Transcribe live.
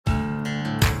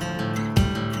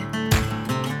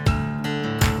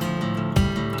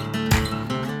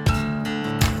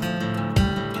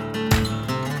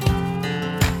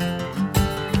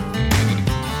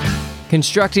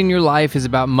Constructing your life is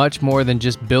about much more than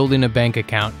just building a bank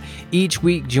account. Each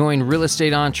week, join real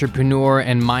estate entrepreneur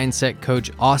and mindset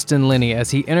coach Austin Linney as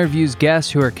he interviews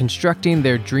guests who are constructing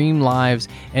their dream lives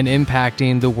and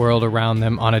impacting the world around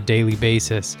them on a daily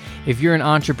basis. If you're an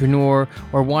entrepreneur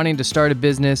or wanting to start a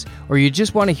business, or you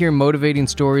just want to hear motivating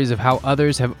stories of how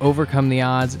others have overcome the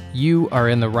odds, you are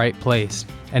in the right place.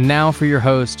 And now for your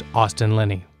host, Austin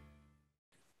Linney.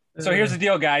 So here's the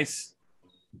deal, guys.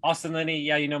 Austin Linney,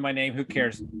 yeah, you know my name. Who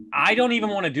cares? I don't even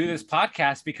want to do this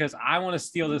podcast because I want to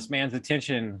steal this man's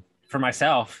attention for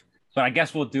myself. But I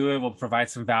guess we'll do it. We'll provide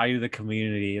some value to the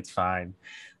community. It's fine.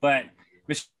 But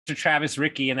Mr. Travis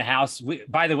Richey in the house.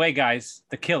 By the way, guys,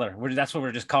 the killer. That's what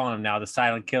we're just calling him now, the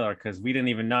silent killer, because we didn't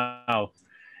even know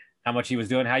how much he was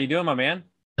doing. How you doing, my man?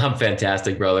 I'm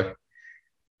fantastic, brother.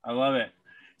 I love it.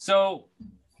 So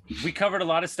we covered a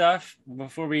lot of stuff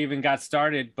before we even got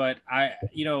started, but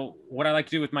what I like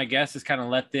to do with my guests is kind of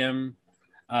let them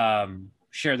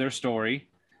share their story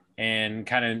and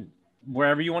kind of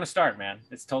wherever you want to start, man.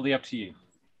 It's totally up to you.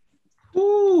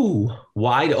 Ooh,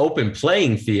 wide open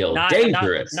playing field.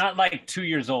 Dangerous. Not like 2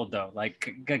 years old though. Like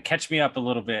catch me up a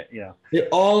little bit. Yeah. It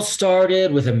all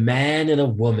started with a man and a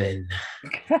woman.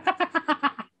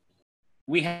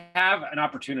 We have an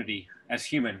opportunity as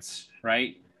humans,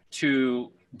 right,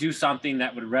 to do something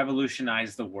that would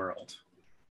revolutionize the world.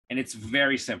 And it's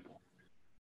very simple.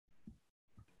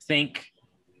 Think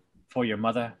for your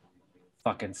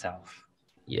motherfucking self.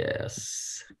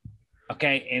 Yes.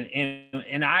 Okay.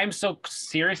 And I'm so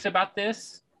serious about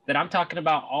this that I'm talking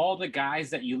about all the guys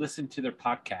that you listen to their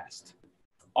podcast,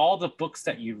 all the books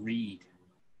that you read.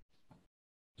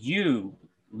 You,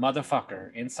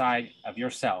 motherfucker, inside of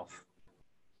yourself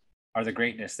are the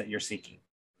greatness that you're seeking.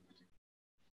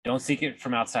 Don't seek it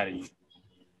from outside of you.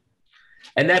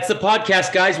 And that's the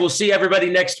podcast, guys. We'll see everybody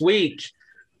next week.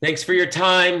 Thanks for your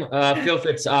time. Feel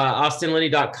free, it's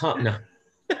austinlinney.com. No.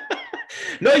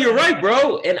 No, you're right,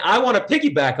 bro. And I want to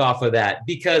piggyback off of that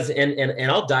because,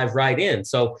 and I'll dive right in.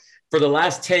 So for the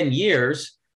last 10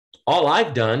 years, all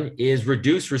I've done is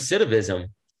reduce recidivism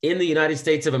in the United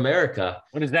States of America.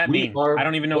 What does that mean? I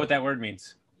don't even know what that word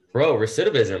means. Bro,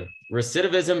 recidivism.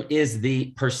 Recidivism is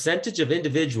the percentage of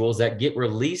individuals that get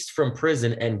released from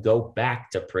prison and go back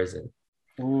to prison.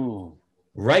 Ooh.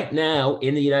 Right now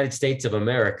in the United States of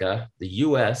America, the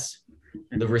US,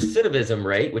 the recidivism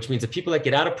rate, which means the people that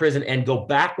get out of prison and go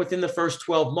back within the first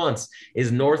 12 months,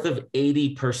 is north of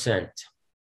 80%.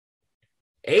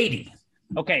 80.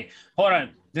 Okay, hold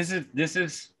on. This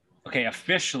is okay.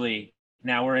 Officially,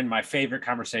 now we're in my favorite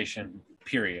conversation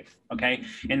period. Okay.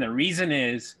 And the reason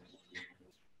is,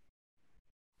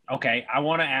 okay, I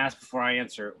want to ask before I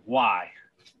answer, why?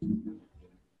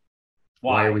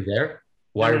 Why are we there?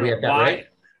 Why are we at that rate?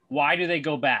 Why do they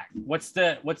go back? What's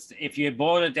if you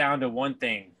boil it down to one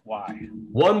thing, why?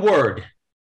 One word,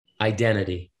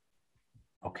 identity.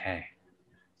 Okay.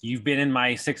 You've been in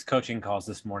my 6 coaching calls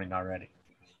this morning already.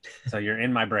 So you're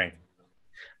in my brain.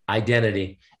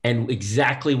 Identity. And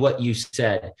exactly what you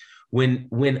said.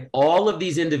 When all of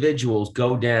these individuals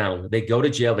go down, they go to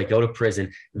jail, they go to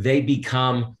prison, they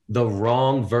become the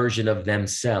wrong version of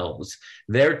themselves.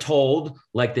 They're told,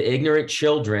 like the ignorant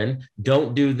children,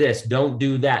 don't do this, don't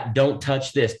do that, don't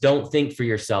touch this, don't think for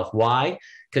yourself. Why?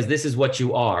 Because this is what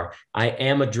you are. I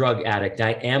am a drug addict.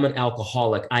 I am an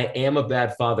alcoholic. I am a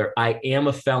bad father. I am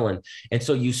a felon. And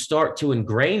so you start to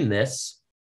ingrain this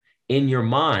in your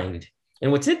mind.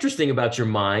 And what's interesting about your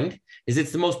mind is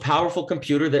it's the most powerful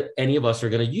computer that any of us are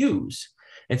going to use.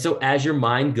 And so as your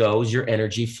mind goes, your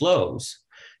energy flows.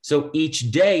 So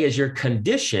each day as you're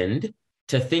conditioned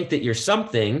to think that you're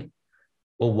something,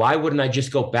 well, why wouldn't I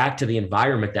just go back to the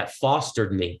environment that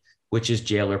fostered me, which is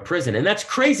jail or prison? And that's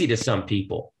crazy to some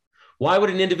people. Why would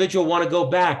an individual want to go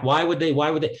back? Why would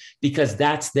they? Because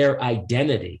that's their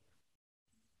identity.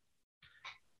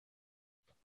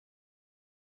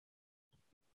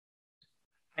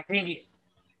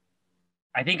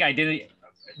 I think identity,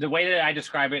 the way that I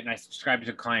describe it, and I described it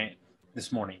to a client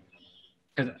this morning,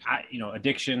 because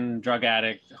addiction, drug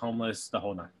addict, homeless, the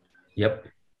whole nine. Yep.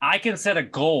 I can set a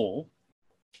goal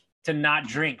to not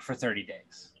drink for 30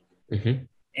 days. Mm-hmm.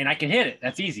 And I can hit it.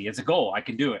 That's easy. It's a goal. I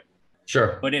can do it.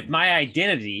 Sure. But if my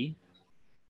identity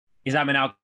is I'm an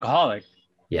alcoholic,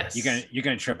 yes, you're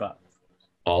gonna trip up.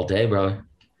 All day, brother.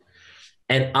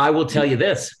 And I will tell you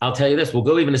this. We'll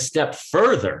go even a step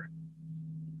further.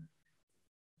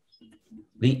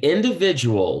 The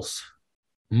individuals,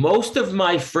 most of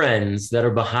my friends that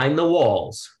are behind the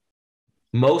walls,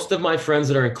 most of my friends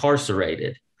that are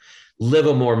incarcerated, live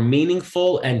a more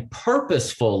meaningful and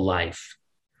purposeful life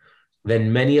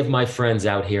than many of my friends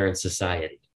out here in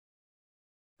society.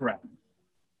 Correct.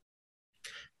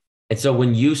 And so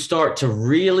when you start to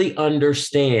really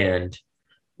understand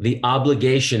the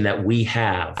obligation that we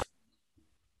have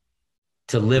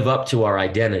to live up to our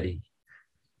identity,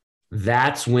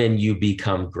 that's when you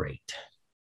become great.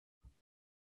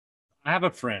 I have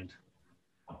a friend.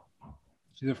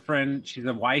 She's a friend. She's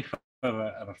a wife of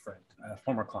a friend, a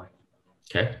former client.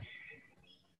 Okay.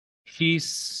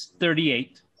 She's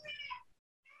 38.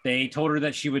 They told her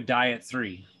that she would die at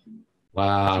 3.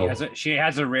 Wow. She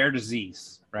has a rare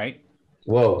disease, right?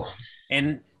 Whoa.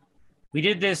 And we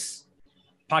did this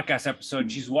podcast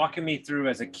episode. She's walking me through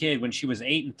as a kid when she was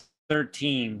 8 and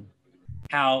 13,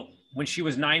 how when she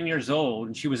was 9 years old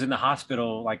and she was in the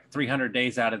hospital like 300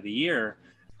 days out of the year,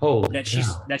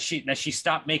 that she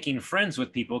stopped making friends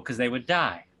with people because they would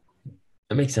die.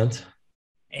 That makes sense.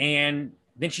 And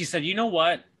then she said, you know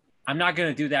what? I'm not going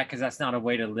to do that because that's not a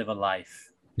way to live a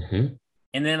life. Mm-hmm.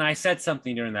 And then I said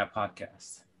something during that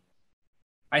podcast.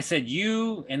 I said,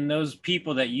 you and those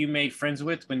people that you made friends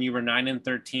with when you were 9 and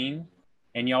 13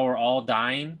 and y'all were all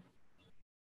dying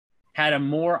had a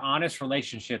more honest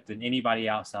relationship than anybody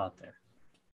else out there.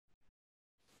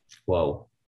 Whoa.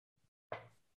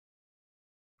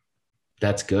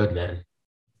 That's good, man.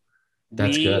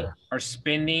 That's good. We are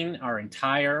spending our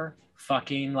entire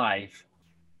fucking life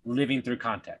living through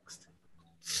context.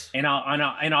 And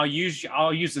I'll use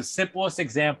the simplest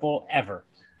example ever.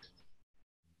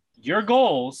 Your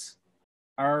goals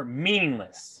are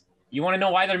meaningless. You want to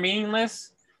know why they're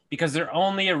meaningless? Because they're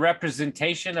only a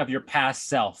representation of your past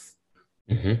self.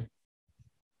 Mm-hmm.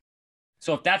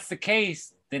 So if that's the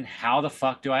case, then how the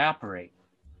fuck do I operate?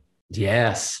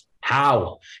 Yes.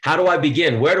 How do I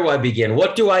begin? Where do I begin?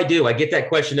 What do I do? I get that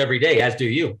question every day, as do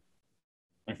you.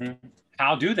 Mm-hmm.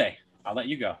 How do they? I'll let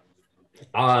you go.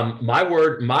 My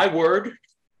word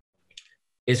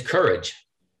is courage.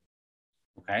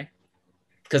 Okay.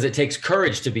 Because it takes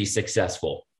courage to be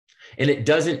successful. And it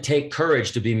doesn't take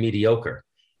courage to be mediocre.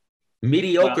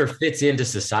 Mediocre fits into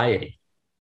society.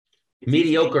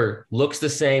 Mediocre looks the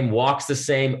same, walks the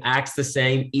same, acts the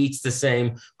same, eats the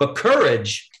same. But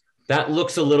courage, that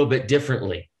looks a little bit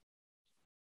differently.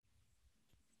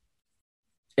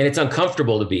 And it's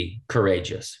uncomfortable to be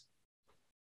courageous.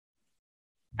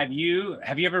 Have you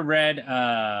ever read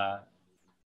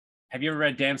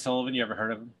Dan Sullivan? You ever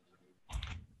heard of him?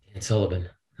 Dan Sullivan.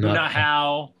 Not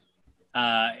how.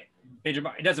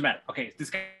 It doesn't matter. Okay,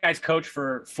 this guy's coach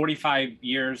for 45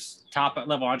 years, top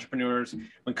level entrepreneurs.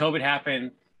 When COVID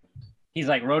happened, he's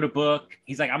like wrote a book.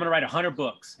 He's like, I'm gonna write 100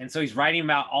 books, and so he's writing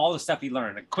about all the stuff he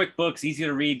learned. Like quick books, easy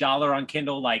to read, $1 on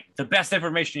Kindle, like the best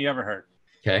information you ever heard.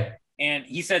 Okay. And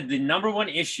he said the number one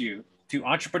issue to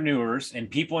entrepreneurs and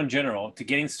people in general to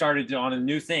getting started on a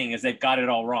new thing is they've got it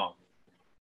all wrong.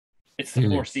 It's the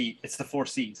 4 C's. It's the 4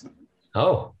 C's.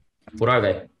 Oh, what are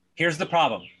they? Here's the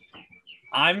problem.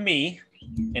 I'm me,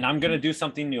 and I'm going to do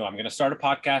something new. I'm going to start a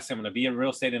podcast. I'm going to be a real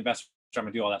estate investor. I'm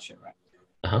going to do all that shit, right?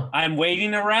 Uh-huh. I'm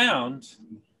waiting around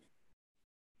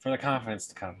for the confidence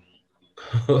to come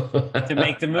to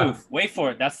make the move. Wait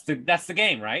for it. That's the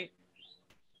game, right?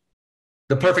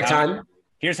 The perfect time.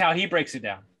 Here's how he breaks it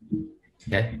down.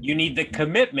 Okay. You need the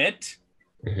commitment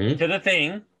to the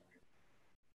thing.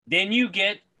 Then you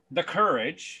get the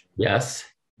courage. Yes.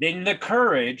 Then the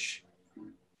courage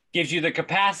gives you the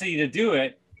capacity to do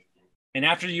it. And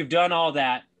after you've done all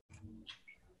that,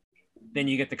 then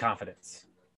you get the confidence.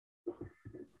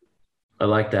 I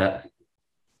like that.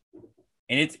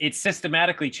 And it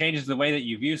systematically changes the way that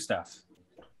you view stuff.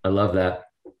 I love that.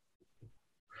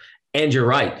 And you're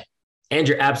right. And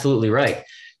you're absolutely right.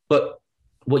 But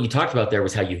what you talked about there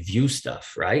was how you view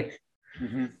stuff, right?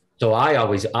 Mm-hmm. So I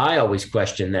always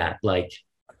question that. Like,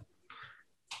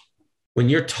 when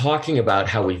you're talking about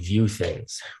how we view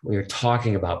things, when you're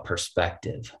talking about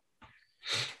perspective,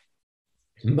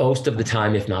 most of the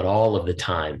time, if not all of the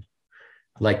time,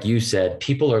 like you said,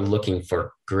 people are looking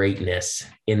for greatness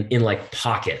in like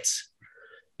pockets.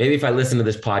 Maybe if I listen to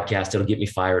this podcast, it'll get me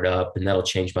fired up and that'll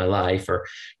change my life. Or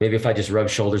maybe if I just rub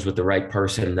shoulders with the right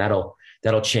person, that'll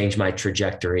change my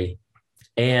trajectory.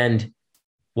 And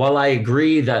while I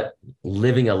agree that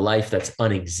living a life that's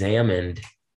unexamined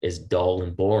is dull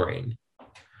and boring,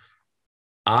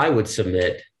 I would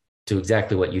submit to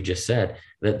exactly what you just said,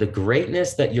 that the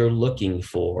greatness that you're looking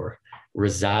for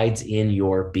resides in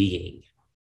your being.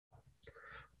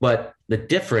 But the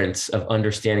difference of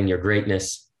understanding your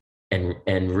greatness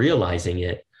and realizing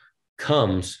it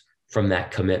comes from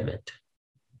that commitment.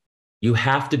 You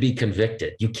have to be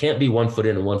convicted. You can't be 1 foot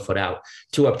in and 1 foot out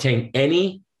to obtain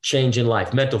any change in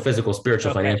life, mental, physical,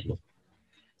 spiritual, financial.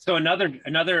 So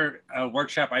another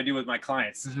workshop I do with my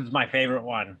clients, this is my favorite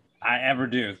one I ever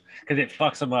do because it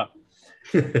fucks them up.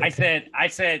 I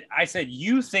said,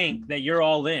 you think that you're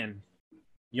all in.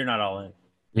 You're not all in.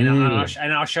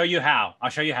 And, I'll show you how. I'll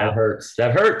show you how.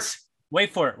 That hurts.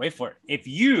 Wait for it.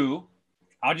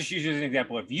 I'll just use you as an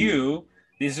example.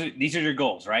 These are your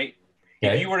goals, right?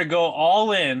 Okay. If you were to go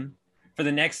all in for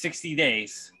the next 60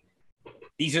 days,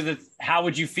 how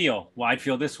would you feel? Well, I'd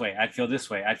feel this way. I'd feel this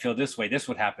way. I'd feel this way. This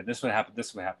would happen. This would happen.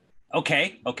 This would happen.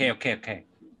 Okay.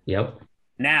 Yep.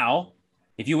 Now,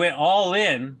 if you went all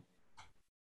in,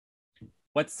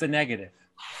 what's the negative?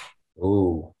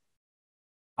 Ooh.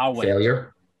 I'll wait.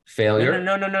 Failure.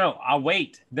 No. I'll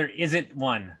wait. There isn't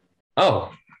one.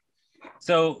 Oh.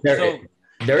 So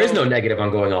there is no negative on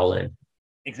going all in.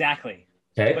 Exactly.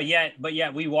 Okay. But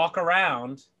yet we walk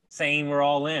around saying we're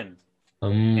all in.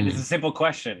 And it's a simple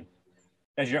question.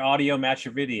 Does your audio match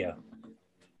your video?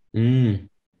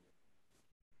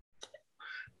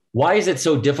 Why is it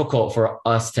so difficult for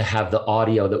us to have the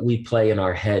audio that we play in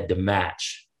our head to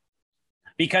match?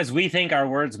 Because we think our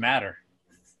words matter.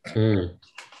 And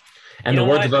the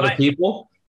words of other people?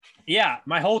 Yeah,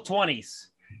 my whole 20s.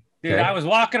 Dude, okay. I was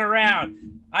walking around.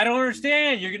 I don't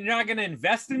understand. You're not going to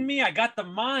invest in me? I got the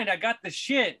mind. I got the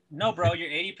shit. No, bro, you're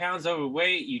 80 pounds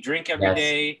overweight. You drink every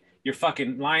day. You're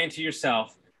fucking lying to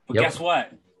yourself. But guess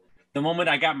what? The moment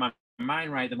I got my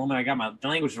mind right, the moment I got my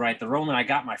language right, the moment I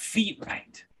got my feet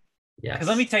right. Yeah. Because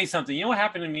let me tell you something. You know what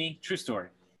happened to me? True story.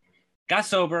 Got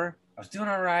sober. I was doing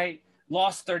all right.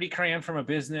 Lost 30 grand from a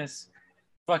business.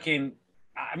 I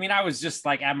was just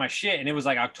like at my shit. And it was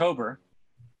like October.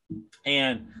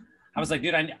 And I was like,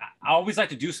 dude, I always like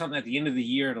to do something at the end of the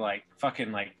year to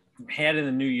head in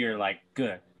the new year,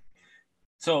 good.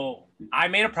 So I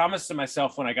made a promise to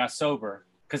myself when I got sober,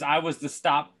 because I was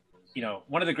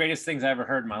one of the greatest things I ever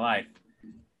heard in my life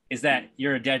is that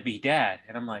you're a deadbeat dad.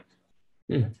 And I'm like,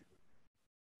 And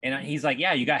he's like,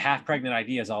 yeah, you got half pregnant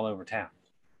ideas all over town.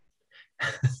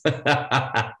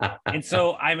 And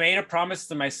so I made a promise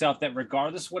to myself that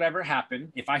regardless whatever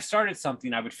happened, if I started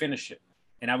something, I would finish it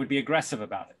and I would be aggressive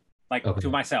about it. To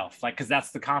myself, because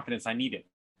that's the confidence I needed.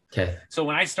 Okay. So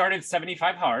when I started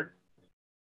 75 Hard,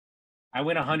 I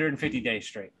went 150 days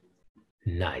straight.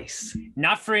 Nice.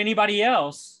 Not for anybody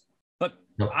else, but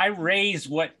I raised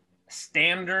what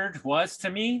standard was to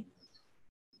me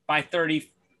by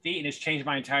 30 feet, and it's changed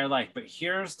my entire life. But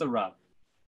here's the rub.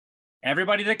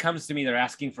 Everybody that comes to me, they're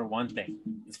asking for one thing.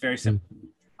 It's very simple.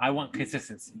 I want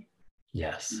consistency.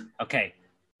 Yes. Okay.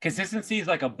 Consistency is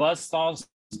like a buzzsaw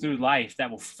through life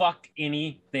that will fuck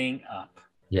anything up.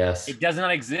 Yes. It does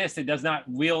not exist. It does not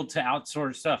wield to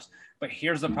outsource stuff. But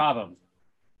here's the problem.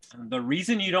 The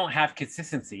reason you don't have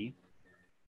consistency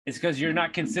is because you're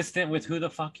not consistent with who the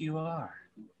fuck you are.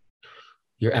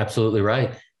 You're absolutely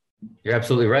right.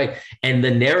 And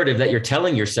the narrative that you're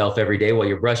telling yourself every day while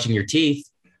you're brushing your teeth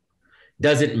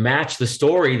doesn't match the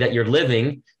story that you're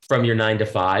living from your 9 to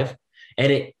 5. And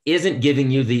it isn't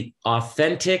giving you the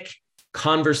authentic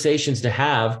conversations to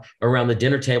have around the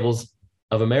dinner tables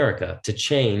of America to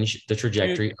change the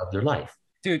trajectory of their life.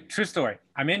 Dude, true story.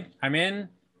 I'm in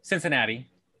Cincinnati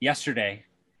yesterday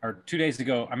or 2 days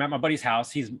ago. I'm at my buddy's house.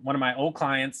 He's one of my old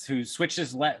clients who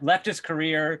left his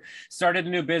career, started a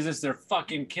new business. They're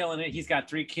fucking killing it. He's got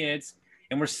 3 kids,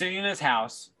 and we're sitting in his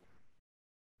house.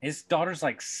 His daughter's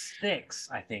like 6,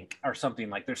 I think, or something.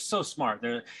 They're so smart.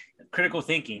 They're critical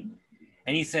thinking.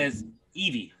 And he says,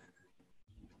 Evie,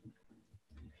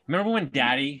 remember when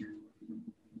Daddy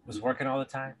was working all the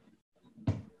time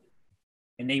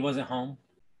and he wasn't home?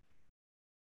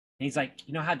 And he's like,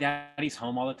 you know how Daddy's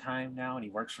home all the time now and he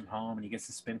works from home and he gets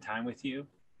to spend time with you?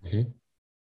 Mm-hmm.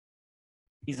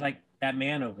 He's like, that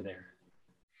man over there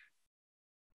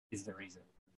is the reason.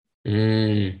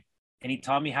 And he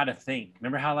taught me how to think.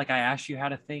 Remember how I asked you how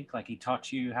to think? He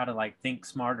taught you how to think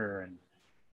smarter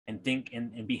and think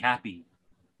and be happy.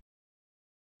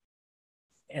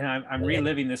 And I'm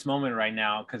reliving this moment right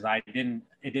now because it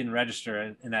didn't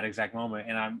register in that exact moment.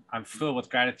 And I'm filled with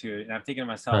gratitude. And I'm thinking to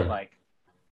myself,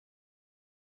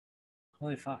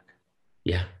 holy fuck.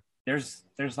 Yeah. There's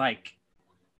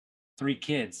 3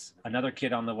 kids, another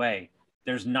kid on the way.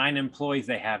 There's 9 employees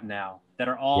they have now that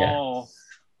are all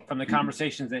from the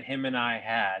conversations that him and I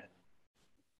had.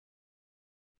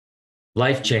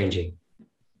 Life-changing.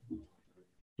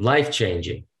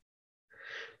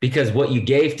 Because what you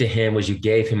gave to him was you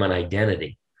gave him an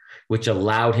identity, which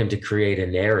allowed him to create a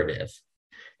narrative.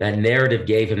 That narrative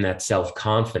gave him that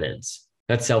self-confidence.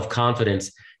 That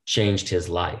self-confidence changed his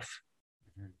life.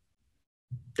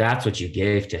 That's what you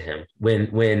gave to him.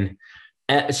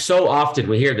 So often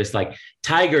we hear this, like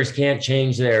tigers can't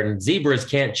change there and zebras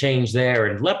can't change there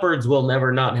and leopards will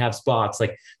never not have spots.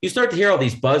 Like you start to hear all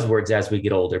these buzzwords as we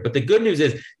get older. But the good news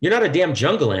is you're not a damn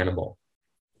jungle animal.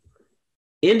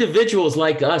 Individuals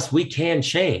like us, we can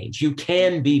change. You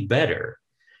can be better.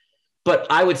 But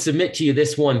I would submit to you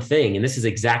this one thing, and this is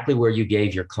exactly where you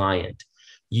gave your client.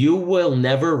 You will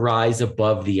never rise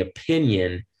above the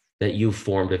opinion that you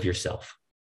formed of yourself.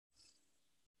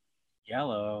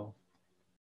 Yellow.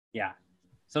 Yeah.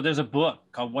 So there's a book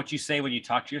called What You Say When You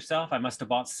Talk to Yourself. I must have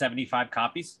bought 75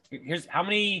 copies. Here's how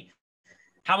many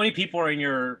people are in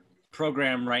your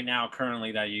program right now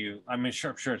currently that I'm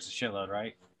sure it's a shitload,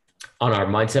 right? On our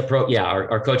mindset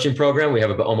our coaching program, we have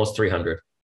about almost 300.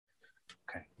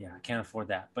 Okay. Yeah, I can't afford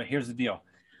that. But here's the deal.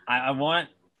 I want.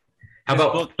 How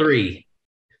about book, 3?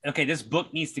 Okay, this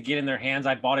book needs to get in their hands.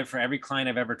 I bought it for every client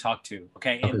I've ever talked to.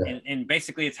 Okay. And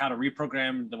basically it's how to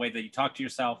reprogram the way that you talk to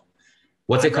yourself.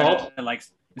 What's it called?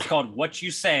 It's called What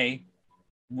You Say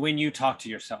When You Talk to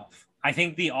Yourself. I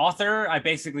think the author, I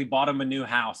basically bought him a new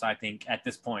house, I think, at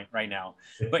this point right now.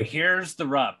 But here's the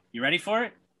rub. You ready for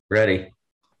it? Ready.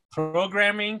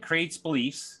 Programming creates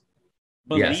beliefs.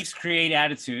 Beliefs create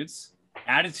attitudes.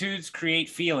 Attitudes create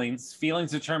feelings.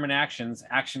 Feelings determine actions.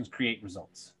 Actions create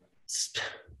results.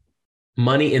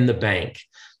 Money in the bank.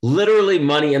 Literally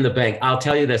money in the bank. I'll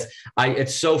tell you this.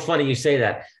 It's so funny you say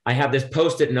that. I have this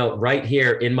Post-it note right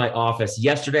here in my office.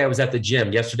 Yesterday, I was at the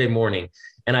gym yesterday morning,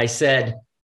 and I said,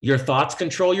 your thoughts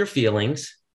control your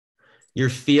feelings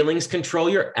control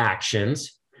your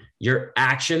actions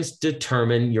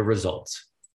determine your results.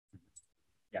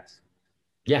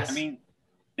 Yes. I mean,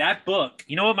 that book,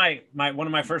 you know what my one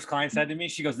of my first clients said to me?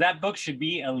 She goes, that book should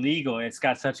be illegal. It's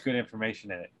got such good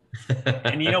information in it.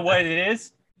 And you know what it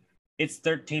is? It's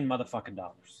 $13 motherfucking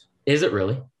dollars. Is it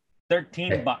really?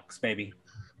 $13 bucks, baby,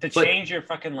 to change your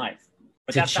fucking life.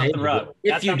 But that's not the rub.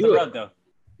 That's not the rub, though.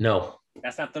 No,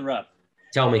 that's not the rub.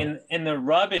 Tell me. And the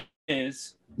rub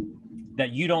is that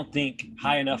you don't think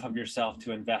high enough of yourself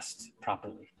to invest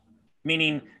properly.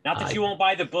 Meaning, not that you won't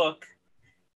buy the book,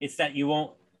 it's that you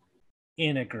won't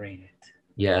integrate it.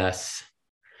 Yes.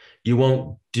 You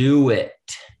won't do it.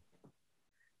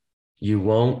 You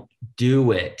won't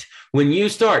do it. When you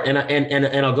start, and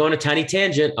I'll go on a tiny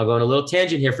tangent. I'll go on a little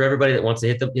tangent here for everybody that wants to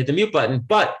hit the mute button.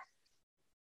 But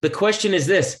the question is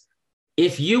this: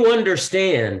 if you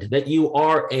understand that you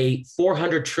are a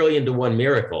 400 trillion to 1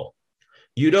 miracle,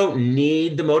 you don't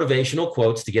need the motivational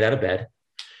quotes to get out of bed.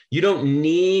 You don't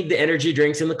need the energy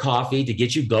drinks and the coffee to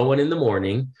get you going in the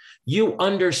morning. You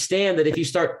understand that if you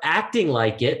start acting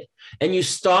like it and you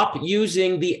stop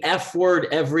using the F word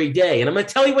every day, and I'm going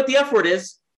to tell you what the F word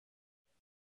is.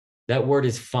 That word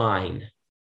is fine.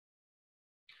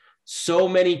 So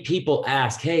many people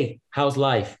ask, hey, how's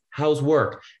life? How's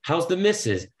work? How's the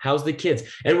missus? How's the kids?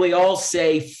 And we all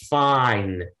say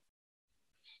fine.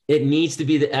 It needs to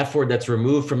be the F word that's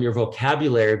removed from your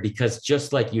vocabulary, because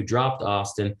just like you dropped,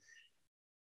 Austin,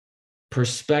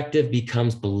 perspective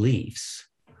becomes beliefs.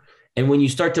 And when you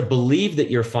start to believe that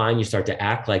you're fine, you start to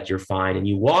act like you're fine, and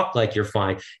you walk like you're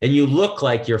fine, and you look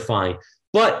like you're fine.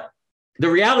 But the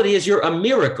reality is you're a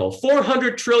miracle,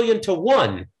 400 trillion to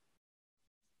 1.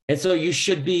 And so you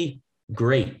should be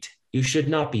great. You should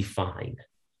not be fine.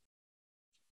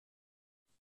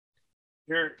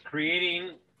 You're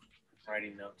creating,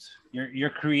 writing notes. You're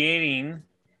creating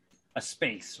a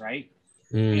space, right?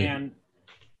 And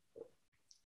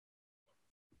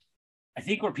I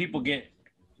think where people get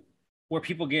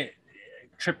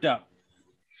tripped up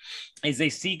is they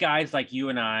see guys like you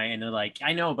and I, and they're like,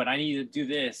 I know, but I need to do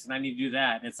this and I need to do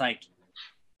that. And it's like,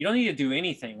 you don't need to do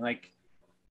anything. Like,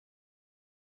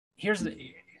 here's the,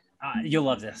 you'll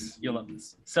love this. You'll love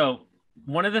this. So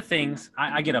one of the things,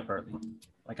 I get up early.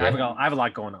 Like I have a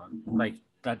lot going on. Like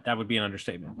that would be an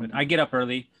understatement, but I get up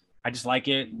early. I just like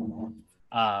it.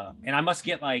 And I must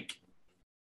get like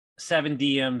 7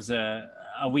 DMs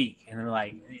a week. And they're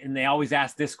like, and they always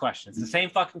ask this question. It's the same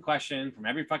fucking question from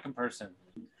every fucking person.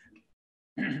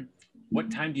 What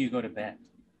time do you go to bed?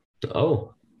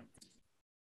 Oh.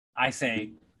 I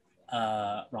say,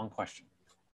 wrong question.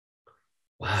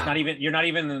 Wow. It's not even, you're not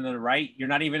even in the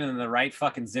right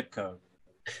fucking zip code.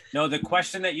 No, the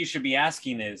question that you should be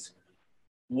asking is,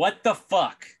 what the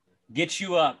fuck gets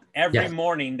you up every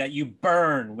morning that you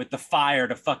burn with the fire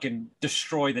to fucking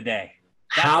destroy the day?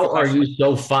 How are you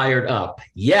so fired up?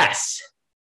 Yes.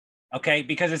 Okay,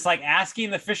 because it's like asking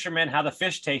the fisherman how the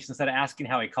fish tastes instead of asking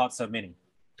how he caught so many.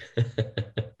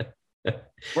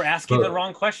 We're asking the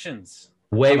wrong questions.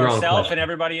 Way wrong. Ourselves and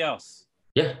everybody else.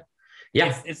 Yeah.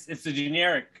 Yeah. It's the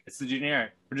generic. It's the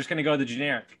generic. We're just going to go to the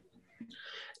generic.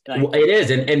 Like, it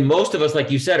is. And most of us, like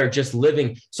you said, are just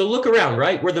living. So look around,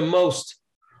 right? We're the most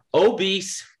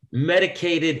obese,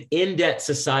 medicated, in-debt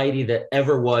society that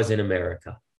ever was in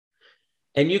America.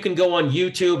 And you can go on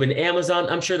YouTube and Amazon.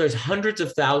 I'm sure there's hundreds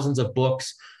of thousands of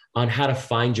books on how to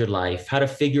find your life, how to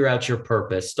figure out your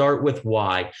purpose, start with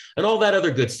why, and all that other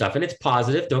good stuff. And it's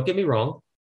positive. Don't get me wrong.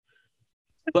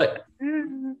 But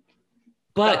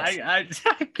I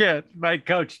can't. My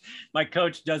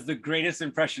coach does the greatest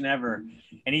impression ever.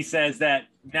 And he says that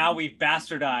now we've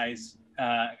bastardized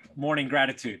morning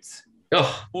gratitudes.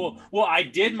 Oh, Well, I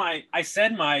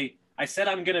said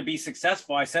I'm going to be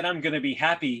successful. I said I'm going to be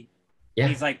happy. yeah.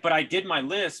 He's like, but I did my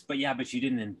list, but you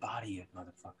didn't embody it,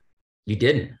 motherfucker. You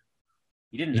didn't.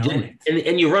 You didn't own it.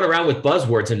 And you run around with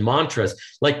buzzwords and mantras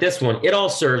like this one. It all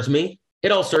serves me.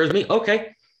 It all serves me.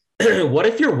 Okay. What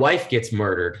if your wife gets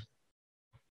murdered?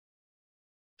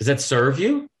 Does that serve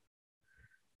you?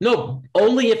 No,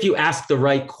 only if you ask the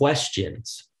right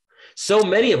questions. So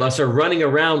many of us are running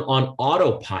around on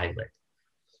autopilot.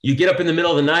 You get up in the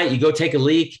middle of the night, you go take a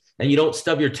leak, and you don't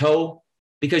stub your toe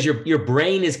because your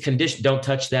brain is conditioned. Don't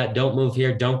touch that. Don't move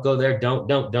here. Don't go there. Don't.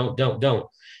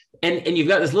 And you've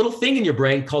got this little thing in your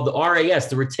brain called the RAS,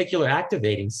 the reticular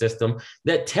activating system,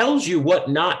 that tells you what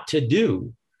not to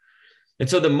do. And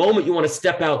so the moment you want to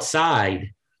step outside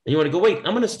and you want to go, wait,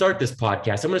 I'm going to start this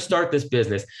podcast. I'm going to start this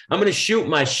business. I'm going to shoot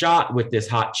my shot with this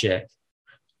hot chick.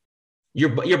 Your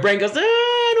brain goes,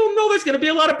 I don't know. There's going to be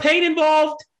a lot of pain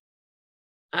involved.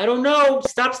 I don't know.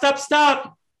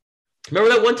 Stop. Remember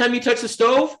that one time you touched the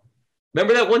stove?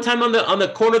 Remember that one time on the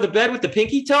corner of the bed with the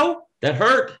pinky toe? That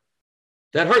hurt.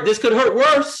 This could hurt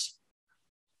worse.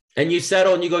 And you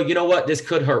settle and you go, you know what? This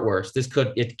could hurt worse. It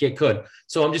could.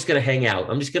 So I'm just going to hang out.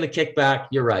 I'm just going to kick back.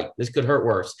 You're right. This could hurt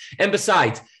worse. And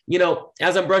besides,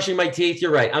 as I'm brushing my teeth,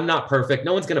 you're right. I'm not perfect.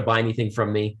 No one's going to buy anything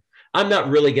from me. I'm not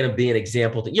really going to be an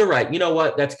example. You're right. You know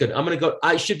what? That's good. I'm going to go.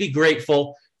 I should be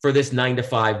grateful for this 9 to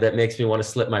 5 that makes me want to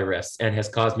slip my wrists and has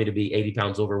caused me to be 80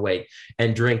 pounds overweight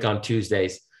and drink on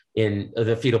Tuesdays in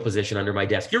the fetal position under my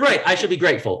desk. You're right. I should be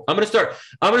grateful. I'm going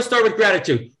to start with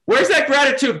gratitude. Where's that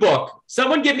gratitude book?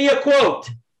 Someone give me a quote.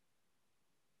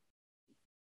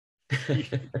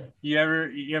 You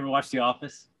ever watch The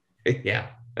Office? Yeah.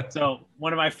 So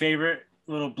one of my favorite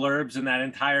little blurbs in that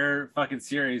entire fucking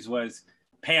series was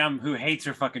Pam, who hates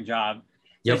her fucking job.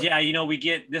 Says, Yep. yeah, we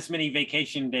get this many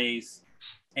vacation days.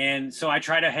 And so I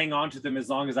try to hang on to them as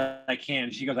long as I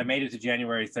can. She goes, I made it to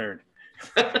January 3rd.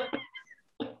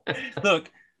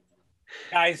 Look,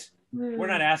 guys, we're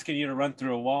not asking you to run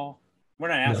through a wall. We're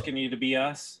not asking you to be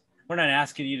us. We're not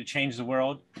asking you to change the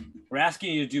world. We're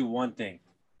asking you to do one thing.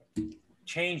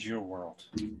 Change your world.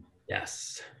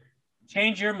 Yes.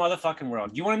 Change your motherfucking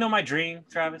world. You want to know my dream,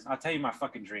 Travis? I'll tell you my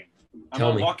fucking dream. I'm Tell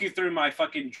going to me. walk you through my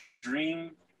fucking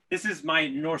dream. This is my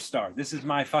North Star. This is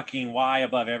my fucking why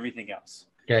above everything else.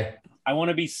 Okay. I want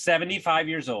to be 75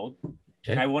 years old.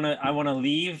 Okay. I want to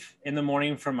leave in the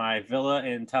morning from my villa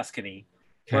in Tuscany,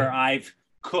 Okay. where I've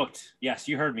cooked. Yes,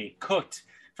 you heard me. Cooked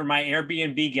for my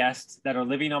Airbnb guests that are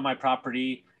living on my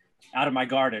property out of my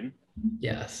garden.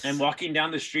 Yes. And walking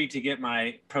down the street to get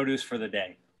my produce for the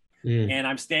day. And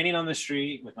I'm standing on the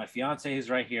street with my fiance who's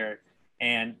right here.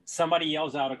 And somebody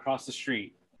yells out across the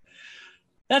street,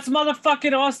 "That's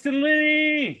motherfucking Austin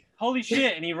Lee. Holy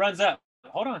shit." And he runs up.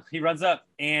 Hold on. He runs up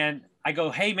and I go,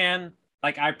 "Hey man,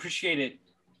 like, I appreciate it,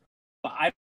 but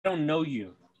I don't know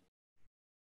you."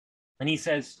 And he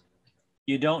says,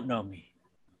 "You don't know me,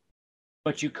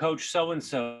 but you coach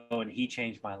so-and-so and he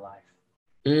changed my life."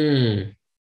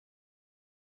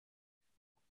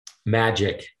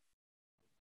 Magic.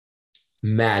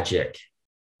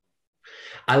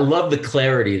 I love the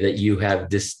clarity that you have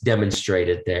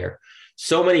demonstrated there.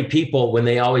 So many people, when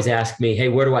they always ask me, hey,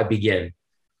 where do I begin?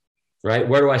 Right?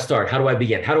 Where do I start? How do I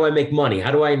begin? How do I make money?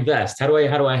 How do I invest? How do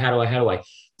I?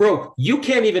 Bro, you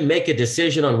can't even make a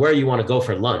decision on where you want to go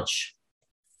for lunch.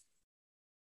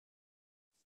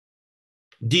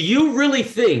 Do you really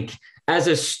think as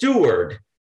a steward,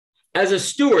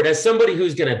 as somebody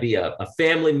who's going to be a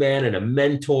family man and a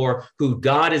mentor, who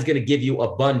God is going to give you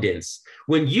abundance,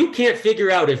 when you can't figure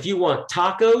out if you want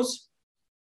tacos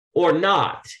or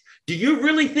not, do you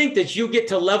really think that you get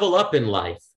to level up in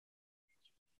life?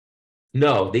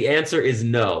 No, the answer is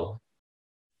no.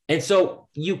 And so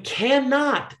you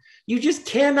just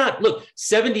cannot look.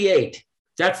 78.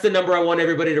 That's the number I want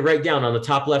everybody to write down on the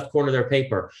top left corner of their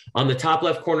paper, on the top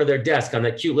left corner of their desk, on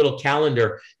that cute little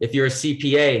calendar. If you're a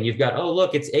CPA and you've got, oh,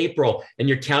 look, it's April, and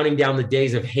you're counting down the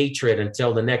days of hatred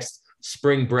until the next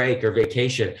spring break or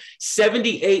vacation.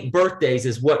 78 birthdays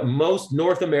is what most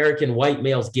North American white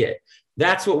males get.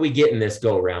 That's what we get in this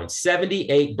go round.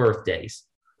 78 birthdays.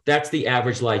 That's the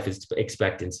average life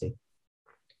expectancy.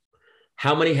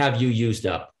 How many have you used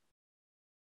up?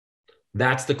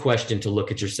 That's the question to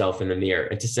look at yourself in the mirror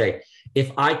and to say,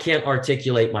 if I can't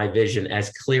articulate my vision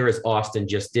as clear as Austin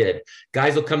just did,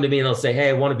 guys will come to me and they'll say, hey,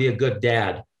 I want to be a good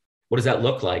dad. What does that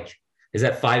look like? Is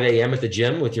that 5 a.m. at the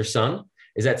gym with your son?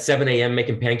 Is that 7 a.m.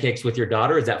 making pancakes with your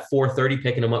daughter? Is that 4:30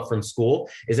 picking them up from school?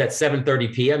 Is that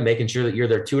 7:30 p.m. making sure that you're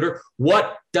their tutor?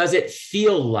 What does it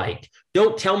feel like?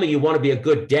 Don't tell me you want to be a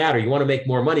good dad or you want to make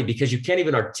more money because you can't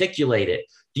even articulate it.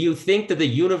 Do you think that the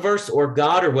universe or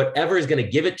God or whatever is going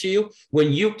to give it to you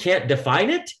when you can't define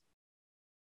it?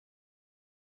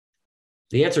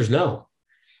 The answer is no.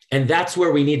 And that's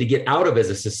where we need to get out of as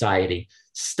a society.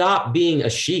 Stop being a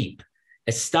sheep.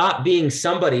 Stop being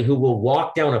somebody who will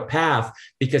walk down a path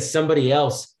because somebody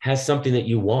else has something that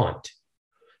you want.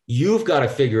 You've got to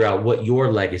figure out what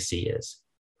your legacy is.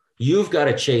 You've got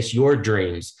to chase your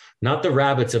dreams, not the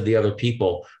rabbits of the other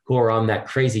people who are on that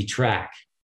crazy track.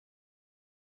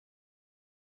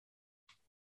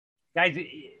 Guys,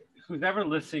 who's ever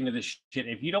listening to this shit,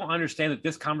 if you don't understand that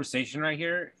this conversation right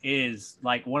here is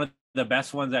like one of the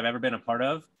best ones I've ever been a part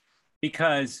of,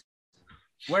 because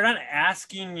we're not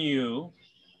asking you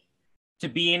to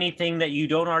be anything that you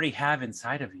don't already have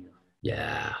inside of you.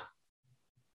 Yeah.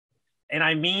 And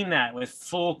I mean that with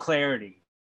full clarity.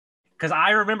 Because I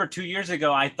remember 2 years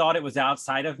ago, I thought it was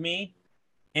outside of me.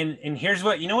 And here's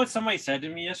what, you know what somebody said to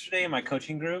me yesterday in my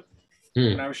coaching group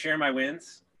when I was sharing my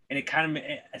wins? And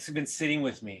it's been sitting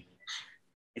with me.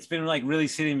 It's been like really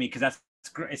sitting with me because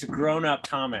it's a grown-up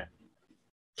comment.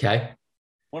 Okay.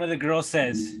 One of the girls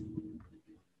says,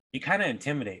 you kind of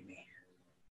intimidate me.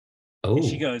 Oh. And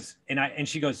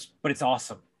she goes, but it's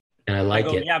awesome. And I like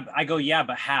it. Yeah. I go, yeah,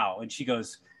 but how? And she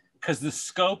goes, because the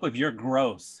scope of your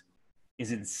growth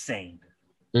is insane.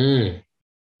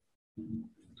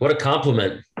 What a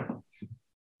compliment.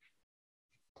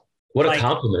 What a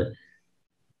compliment.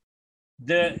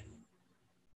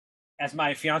 As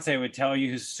my fiance would tell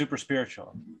you, who's super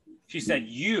spiritual, she said,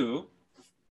 you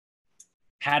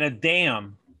had a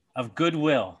dam of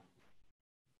goodwill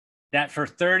that for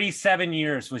 37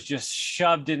 years was just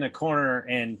shoved in the corner.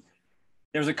 And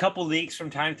there was a couple leaks from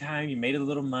time to time. You made a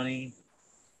little money.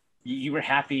 You were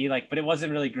happy, but it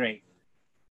wasn't really great.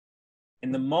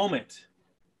 In the moment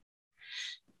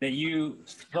that you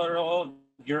started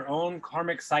your own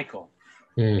karmic cycle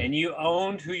and you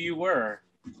owned who you were,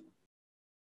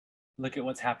 look at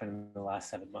what's happened in the last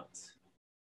 7 months.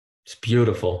 It's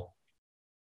beautiful.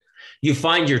 You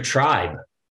find your tribe.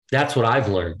 That's what I've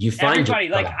learned. You find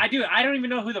everybody. I don't even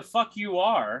know who the fuck you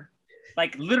are.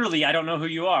 Literally, I don't know who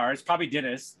you are. It's probably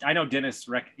Dennis. I know Dennis,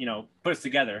 put us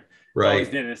together. Right. Always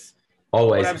Dennis.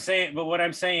 Always. What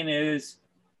I'm saying is,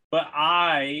 but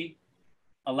I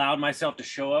allowed myself to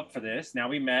show up for this. Now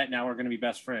we met. Now we're going to be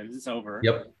best friends. It's over.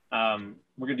 Yep.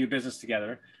 We're going to do business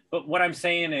together. But what I'm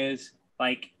saying is,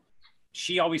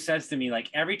 she always says to me,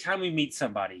 every time we meet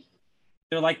somebody,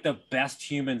 they're like the best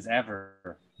humans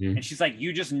ever. And she's like,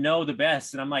 you just know the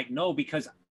best. And I'm like, no, because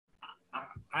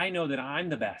I know that I'm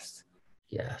the best.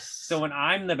 Yes. So when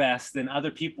I'm the best, then other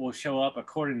people will show up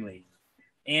accordingly.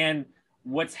 And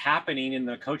what's happening in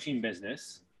the coaching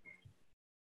business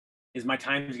is my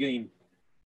time is getting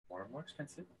more and more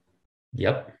expensive.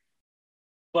 Yep.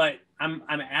 But I'm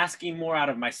asking more out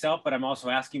of myself, but I'm also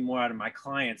asking more out of my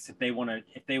clients if they want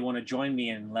to join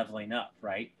me in leveling up,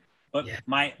 right? But yeah.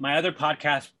 my other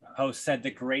podcast host said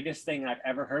the greatest thing I've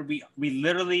ever heard. We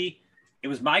literally, it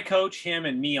was my coach, him,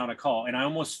 and me on a call, and I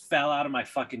almost fell out of my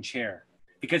fucking chair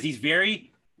because he's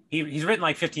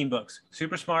written 15 books,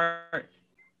 super smart,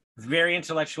 very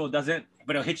intellectual, but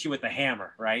he'll hit you with a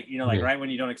hammer, right? Right when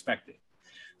you don't expect it.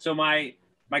 So my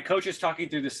coach is talking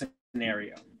through this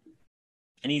scenario,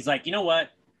 and he's like, you know what?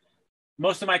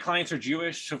 Most of my clients are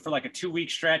Jewish, so for a 2-week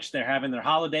stretch, they're having their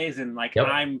holidays, and yep.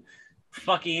 I'm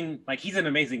fucking he's an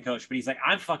amazing coach, but he's like,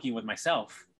 I'm fucking with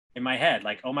myself in my head,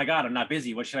 oh my God, I'm not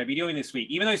busy. What should I be doing this week?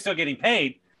 Even though he's still getting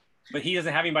paid, but he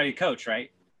doesn't have anybody to coach,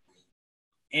 right?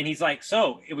 And he's like,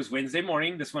 so it was Wednesday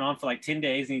morning. This went on for 10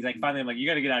 days. And he's like, finally, I'm like, you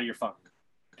got to get out of your funk.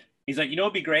 He's like,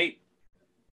 it'd be great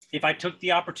if I took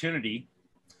the opportunity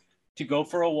to go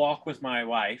for a walk with my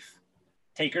wife,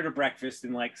 take her to breakfast,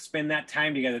 and spend that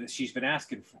time together that she's been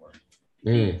asking for.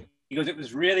 He goes, it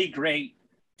was really great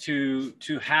to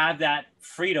have that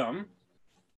freedom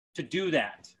to do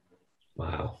that.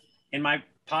 Wow. And my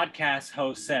podcast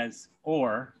host says,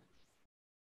 or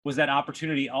was that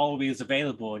opportunity always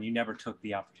available and you never took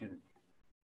the opportunity?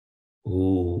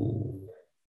 Ooh.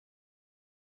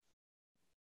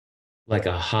 Like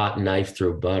a hot knife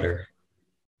through butter.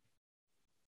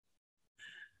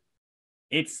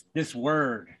 It's this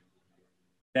word.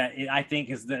 that I think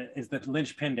is the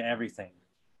linchpin to everything.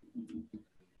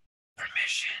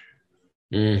 Permission.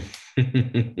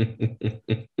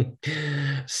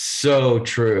 So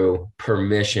true.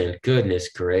 Permission. Goodness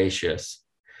gracious.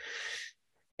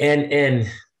 And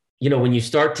when you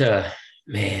start to,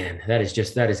 man, that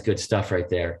is good stuff right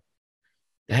there.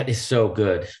 That is so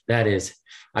good.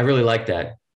 I really like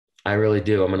that. I really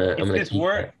do. I'm gonna keep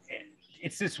that.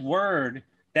 It's this word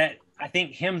that I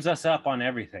think hems us up on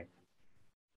everything.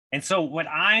 And so what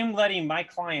I'm letting my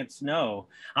clients know,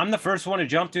 I'm the first one to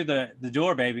jump through the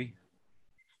door, baby.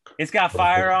 It's got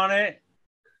fire on it.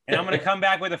 And I'm going to come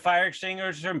back with a fire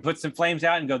extinguisher and put some flames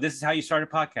out and go, this is how you start a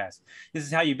podcast. This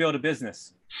is how you build a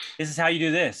business. This is how you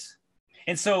do this.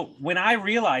 And so when I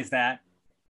realized that,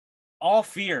 all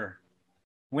fear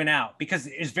went out because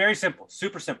it's very simple,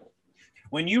 super simple.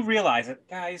 When you realize it,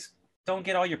 guys, don't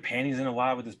get all your panties in a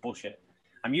wad with this bullshit.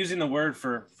 I'm using the word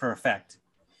for effect.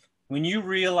 When you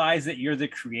realize that you're the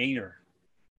creator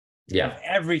of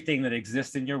everything that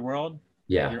exists in your world,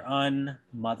 you're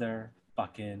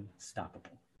un-mother-fucking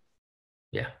stoppable.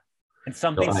 Yeah. And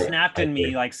something snapped in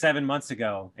me like 7 months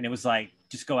ago. And it was like,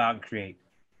 just go out and create.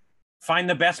 Find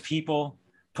the best people,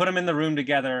 put them in the room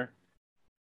together,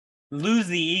 lose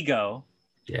the ego,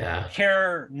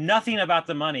 care nothing about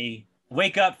the money,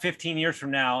 wake up 15 years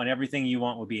from now and everything you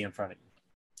want will be in front of you.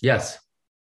 Yes.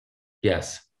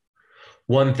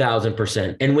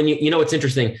 1000%. And when you know, it's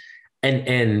interesting.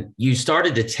 And you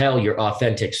started to tell your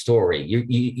authentic story.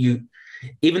 You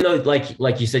even though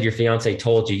like you said, your fiance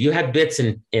told you, you had bits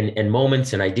and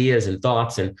moments and ideas and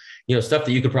thoughts and, stuff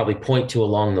that you could probably point to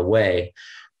along the way.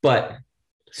 But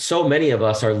so many of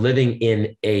us are living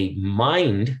in a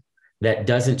mind that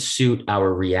doesn't suit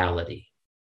our reality.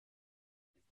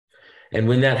 And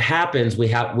when that happens, we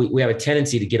have a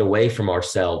tendency to get away from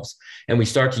ourselves and we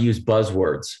start to use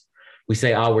buzzwords. We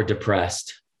say, we're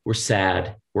depressed, we're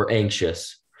sad, we're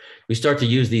anxious. We start to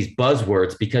use these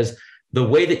buzzwords because the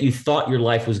way that you thought your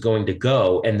life was going to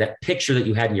go and that picture that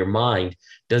you had in your mind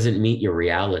doesn't meet your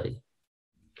reality.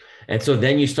 And so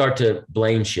then you start to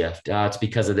blame shift. It's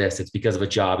because of this. It's because of a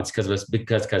job. It's because of us,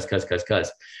 because.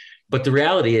 But the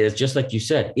reality is, just like you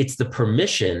said, it's the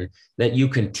permission that you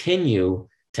continue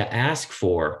to ask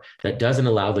for that doesn't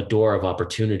allow the door of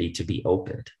opportunity to be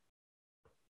opened.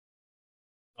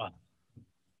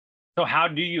 So how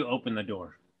do you open the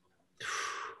door?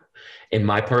 In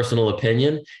my personal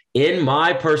opinion,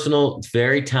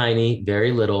 very tiny,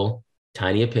 very little,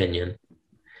 tiny opinion,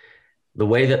 the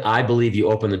way that I believe you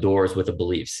open the door is with a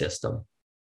belief system.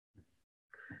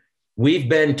 We've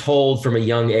been told from a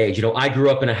young age, I grew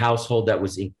up in a household that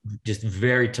was just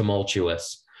very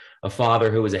tumultuous. A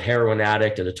father who was a heroin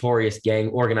addict, a notorious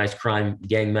organized crime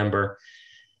gang member.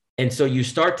 And so you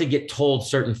start to get told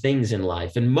certain things in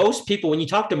life. And most people, when you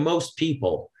talk to most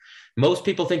people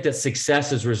think that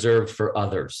success is reserved for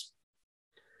others.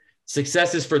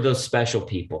 Success is for those special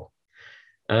people.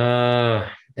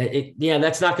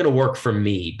 That's not going to work for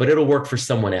me, but it'll work for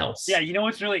someone else. Yeah, you know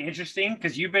what's really interesting?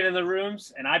 Because you've been in the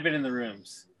rooms and I've been in the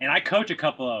rooms. And I coach a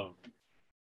couple of them.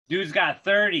 Dude's got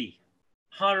 30,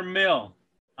 100 mil,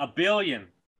 $1 billion.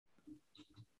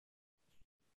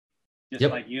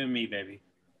 Just like you and me, baby.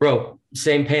 Bro,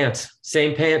 same pants,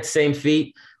 same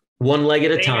feet, one leg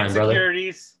at a time, brother.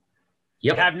 Insecurities.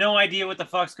 Yep. Have no idea what the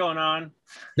fuck's going on.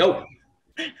 Nope.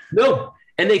 No.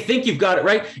 And they think you've got it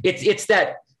right. It's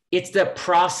that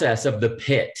process of the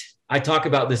pit. I talk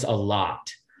about this a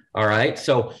lot. All right.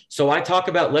 So I talk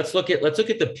about, let's look at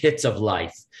the pits of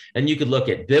life. And you could look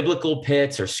at biblical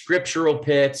pits or scriptural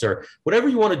pits or whatever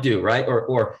you want to do, right?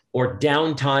 Or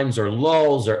down times or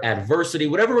lulls or adversity,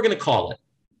 whatever we're going to call it.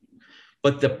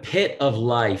 But the pit of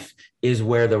life is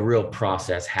where the real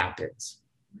process happens.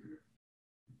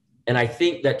 And I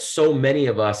think that so many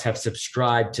of us have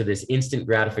subscribed to this instant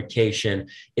gratification.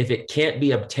 If it can't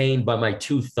be obtained by my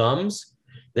two thumbs,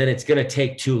 then it's going to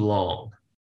take too long.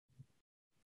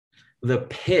 The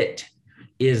pit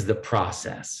is the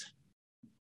process.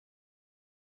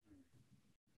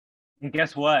 And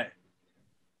guess what?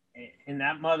 In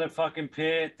that motherfucking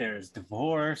pit, there's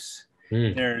divorce.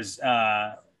 There's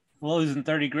losing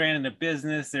 30 grand in the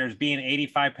business. There's being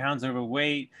 85 pounds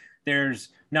overweight. There's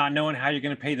not knowing how you're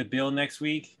going to pay the bill next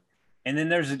week. And then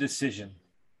there's a decision.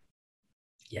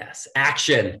 Yes.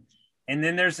 Action. And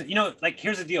then there's,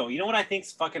 here's the deal. You know what I think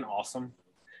is fucking awesome?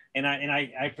 And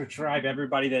I prescribe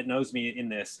everybody that knows me in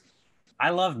this. I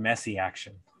love messy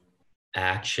action.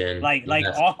 Like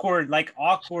awkward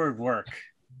work.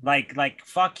 Like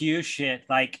fuck you shit.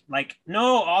 Like,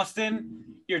 no, Austin,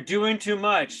 you're doing too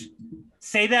much.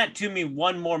 Say that to me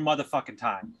one more motherfucking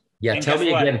time. Yeah. And Tell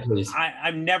me what? again, please.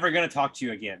 I'm never going to talk to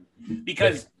you again,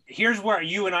 because here's where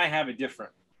you and I have it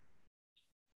different.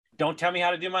 Don't tell me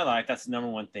how to do my life. That's the number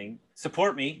one thing.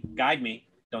 Support me, guide me.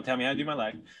 Don't tell me how to do my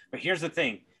life. But here's the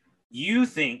thing. You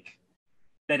think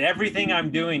that everything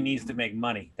I'm doing needs to make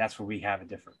money. That's where we have a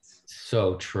difference.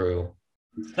 So true.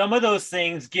 Some of those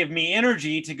things give me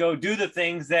energy to go do the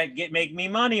things that make me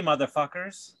money,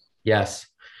 motherfuckers. Yes.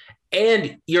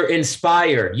 And you're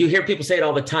inspired. You hear people say it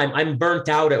all the time. I'm burnt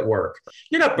out at work.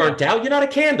 You're not burnt out. You're not a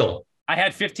candle. I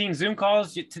had 15 Zoom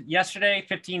calls yesterday,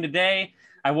 15 today.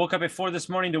 I woke up at 4 this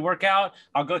morning to work out.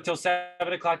 I'll go till 7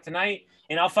 o'clock tonight,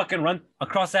 and I'll fucking run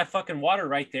across that fucking water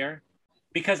right there,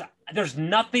 because there's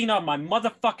nothing on my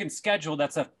motherfucking schedule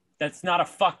that's not a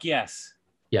fuck yes.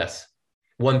 Yes.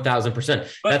 1,000%.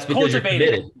 But that's because you're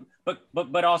committed.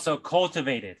 But also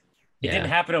cultivated. It didn't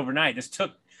happen overnight. This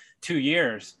took 2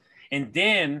 years. And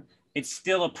then it's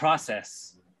still a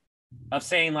process of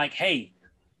saying like, hey,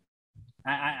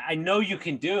 I know you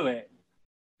can do it,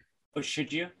 but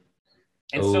should you?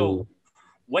 And so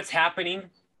what's happening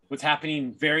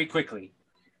very quickly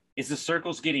is the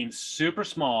circle's getting super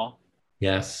small.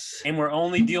 Yes. And we're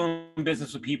only dealing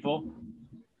business with people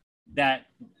that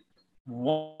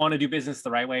want to do business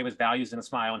the right way with values and a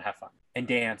smile and have fun and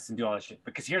dance and do all that shit.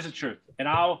 Because here's the truth. And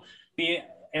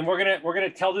we're gonna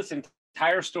tell this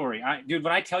entire story. Dude,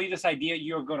 when I tell you this idea,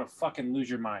 you're gonna fucking lose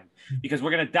your mind, because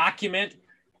we're gonna document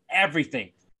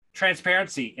everything,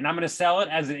 transparency, and I'm gonna sell it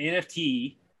as an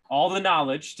NFT, all the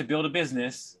knowledge to build a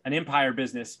business, an empire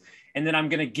business, and then I'm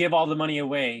gonna give all the money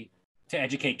away to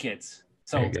educate kids.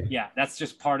 So yeah, that's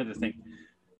just part of the thing.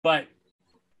 But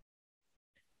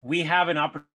we have an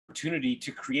opportunity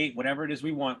to create whatever it is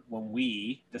we want when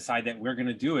we decide that we're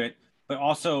gonna do it, but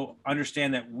also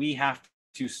understand that we have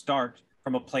to start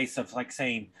from a place of like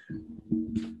saying,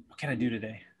 what can I do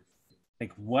today?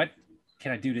 Like, what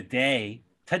can I do today,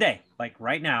 like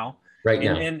right now?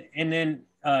 And then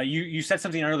you said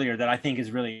something earlier that I think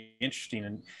is really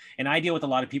interesting. And I deal with a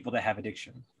lot of people that have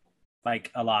addiction,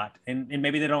 like a lot. And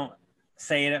maybe they don't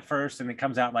say it at first and it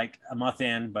comes out like a month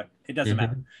in, but it doesn't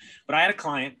matter. But I had a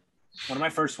client, one of my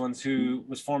first ones, who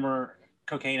was former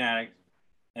cocaine addict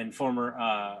and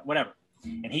former whatever.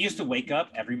 And he used to wake up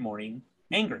every morning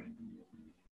angry.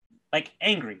 Like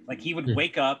he would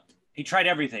wake up, he tried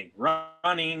everything,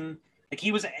 running, like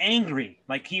he was angry,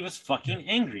 like he was fucking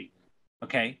angry.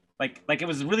 Okay. Like it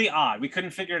was really odd. We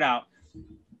couldn't figure it out.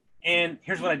 And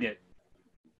here's what I did.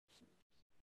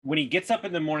 When he gets up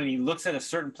in the morning, he looks at a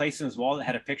certain place in his wall that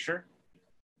had a picture.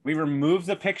 We removed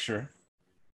the picture.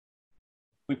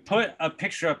 We put a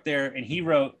picture up there and he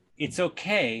wrote, "It's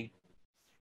okay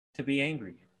to be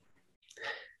angry."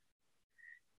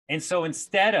 And so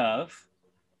instead of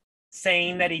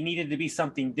saying that he needed to be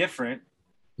something different,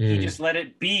 he just let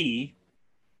it be.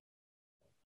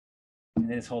 And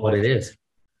then his whole life. What it is.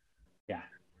 Yeah.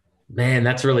 Man,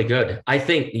 that's really good. I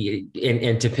think,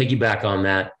 and to piggyback on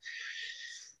that,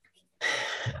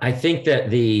 I think that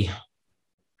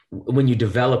when you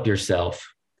develop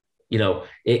yourself,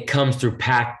 it comes through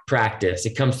practice,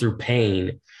 it comes through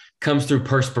pain, comes through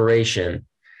perspiration.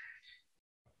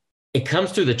 It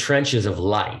comes through the trenches of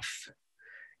life.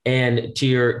 And to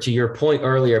your point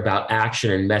earlier about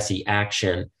action and messy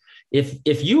action,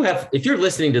 if you're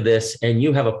listening to this and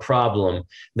you have a problem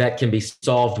that can be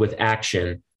solved with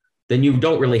action, then you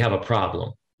don't really have a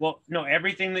problem. Well, no,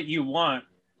 everything that you want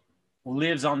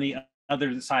lives on the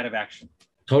other side of action.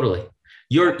 Totally.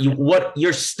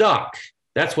 You're stuck.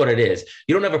 That's what it is.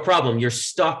 You don't have a problem. You're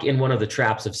stuck in one of the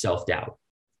traps of self-doubt.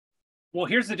 Well,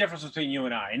 here's the difference between you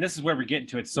and I, and this is where we're getting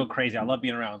to. It's so crazy. I love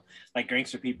being around like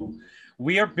gangster people.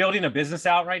 We are building a business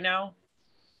out right now.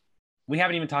 We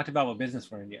haven't even talked about what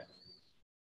business we're in yet.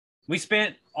 We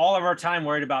spent all of our time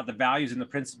worried about the values and the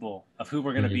principle of who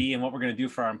we're going to be and what we're going to do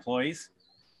for our employees.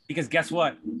 Because guess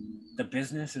what? The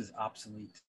business is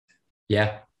obsolete.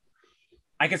 Yeah.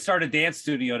 I could start a dance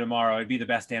studio tomorrow. It'd be the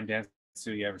best damn dance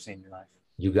studio you ever seen in your life.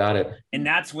 You got it. And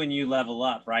that's when you level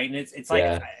up, right? And it's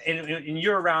like, and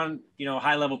you're around,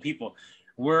 high level people.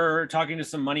 We're talking to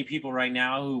some money people right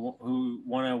now who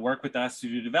want to work with us to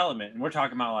do development. And we're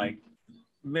talking about like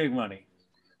big money,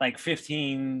 like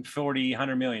 15, 40,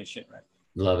 100 million shit, right?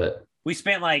 Love it. We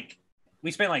spent like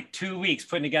 2 weeks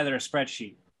putting together a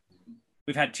spreadsheet.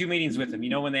 We've had 2 meetings with him.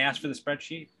 You know when they asked for the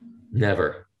spreadsheet?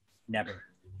 Never.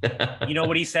 You know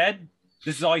what he said?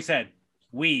 This is all he said.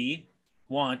 We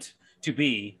want to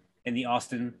be in the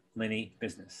Austin Linney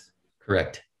business.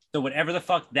 Correct. So whatever the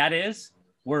fuck that is,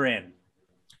 we're in.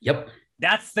 Yep.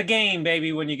 That's the game,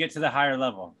 baby, when you get to the higher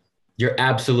level. You're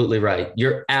absolutely right.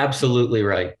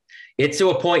 It's to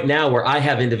a point now where I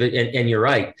have and you're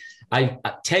right. I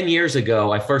 10 years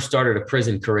ago, I first started a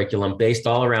prison curriculum based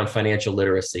all around financial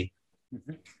literacy.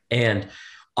 Mm-hmm. And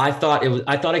I thought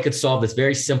I could solve this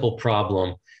very simple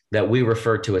problem that we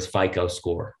refer to as FICO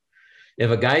score. If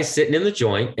a guy's sitting in the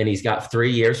joint and he's got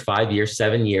 3 years, 5 years,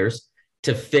 7 years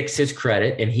to fix his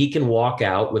credit, and he can walk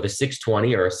out with a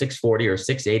 620 or a 640 or a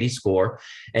 680 score,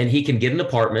 and he can get an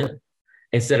apartment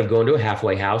instead of going to a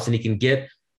halfway house, and he can get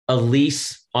a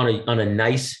lease on a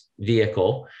nice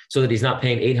vehicle so that he's not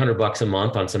paying $800 a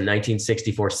month on some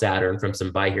 1964 Saturn from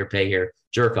some buy here, pay here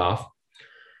jerk off.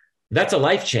 That's a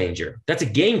life changer. That's a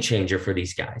game changer for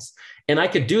these guys. And I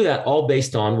could do that all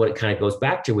based on what it kind of goes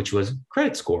back to, which was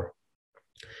credit score.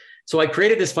 So I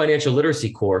created this financial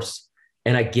literacy course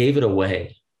and I gave it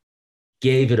away.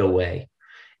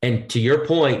 And to your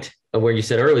point where you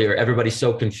said earlier, everybody's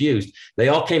so confused. They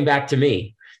all came back to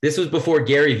me. This was before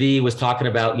Gary Vee was talking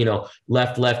about,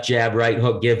 left, jab, right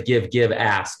hook, give,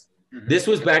 ask. Mm-hmm. This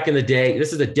was back in the day.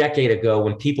 This is a decade ago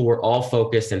when people were all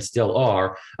focused and still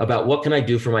are about what can I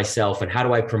do for myself and how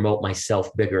do I promote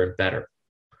myself bigger and better.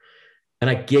 And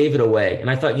I gave it away. And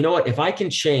I thought, you know what, if I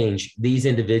can change these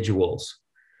individuals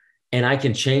and I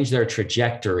can change their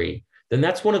trajectory, then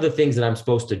that's one of the things that I'm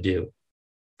supposed to do.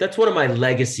 That's one of my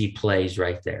legacy plays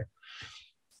right there.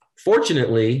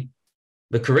 Fortunately,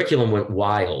 the curriculum went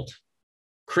wild,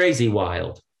 crazy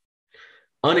wild,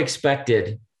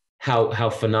 unexpected how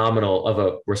phenomenal of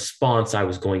a response I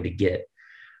was going to get.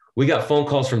 We got phone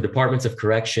calls from departments of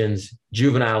corrections,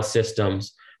 juvenile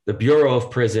systems, the Bureau of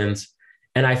Prisons,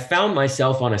 and I found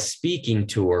myself on a speaking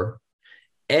tour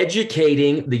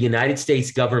educating the United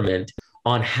States government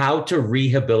on how to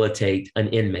rehabilitate an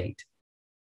inmate.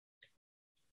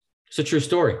 It's a true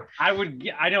story. I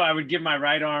would give my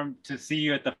right arm to see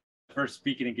you at the first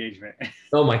speaking engagement.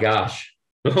 Oh my gosh.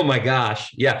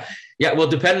 Yeah. Well,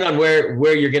 depending on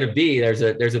where you're going to be, there's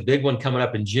a big one coming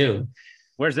up in June.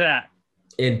 Where's that?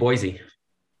 In Boise.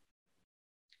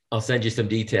 I'll send you some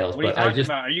details. What are you talking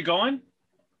about? Are you going?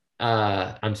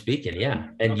 I'm speaking. Yeah.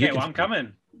 And okay, I'm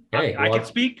coming. Hey, I can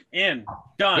speak in.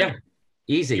 Done. Yeah.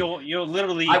 Easy. You'll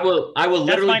literally. I will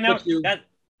literally put you.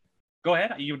 Go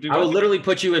ahead. You do. I will literally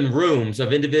put you in rooms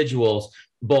of individuals,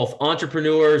 both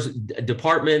entrepreneurs,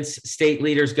 departments, state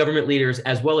leaders, government leaders,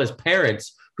 as well as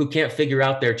parents who can't figure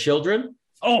out their children.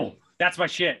 Oh, that's my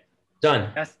shit.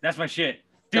 Done. That's my shit.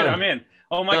 Dude, done. I'm in.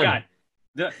 Oh my God.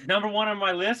 The number one on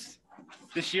my list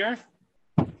this year,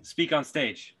 speak on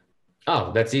stage.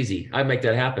 Oh, that's easy. I make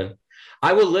that happen.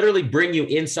 I will literally bring you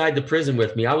inside the prison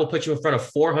with me. I will put you in front of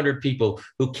 400 people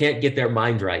who can't get their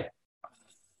mind right.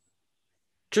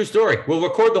 True story. We'll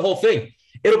record the whole thing.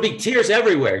 It'll be tears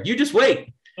everywhere. You just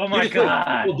wait. Oh my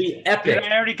God. It will be epic.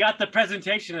 Dude, I already got the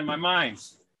presentation in my mind.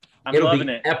 It'll loving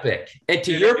it. Epic. And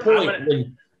to your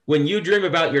point, when you dream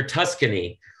about your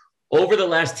Tuscany, over the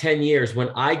last 10 years, when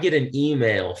I get an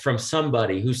email from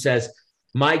somebody who says,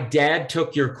 my dad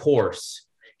took your course,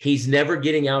 he's never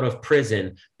getting out of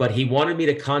prison, but he wanted me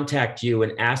to contact you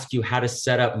and ask you how to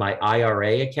set up my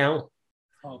IRA account.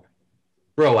 Oh.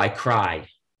 Bro, I cried.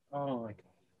 Oh my God.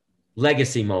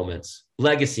 Legacy moments.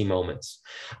 I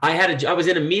was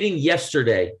in a meeting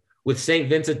yesterday with St.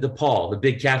 Vincent de Paul, the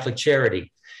big Catholic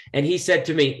charity. And he said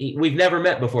to me, we've never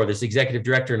met before, this executive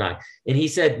director and I. And he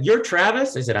said, you're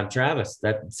Travis? I said, I'm Travis.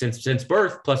 That since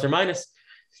birth, plus or minus.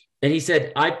 And he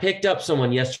said, I picked up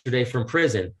someone yesterday from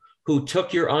prison who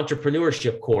took your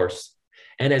entrepreneurship course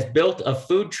and has built a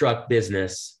food truck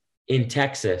business in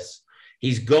Texas.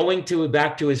 He's going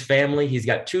back to his family. He's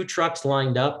got 2 trucks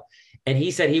lined up. And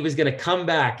he said he was going to come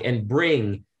back and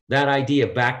bring that idea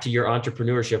back to your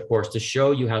entrepreneurship course to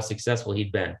show you how successful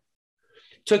he'd been.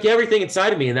 Took everything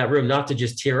inside of me in that room not to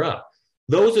just tear up.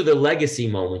 Those are the legacy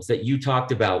moments that you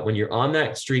talked about when you're on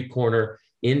that street corner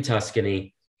in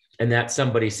Tuscany and that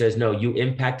somebody says, no, you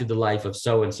impacted the life of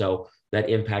so-and-so that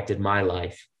impacted my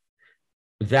life.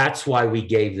 That's why we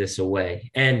gave this away.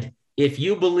 And if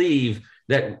you believe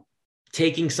that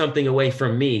taking something away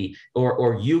from me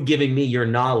or you giving me your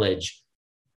knowledge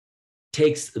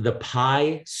takes the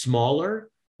pie smaller,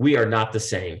 we are not the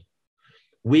same.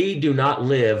 We do not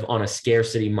live on a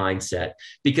scarcity mindset,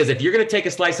 because if you're going to take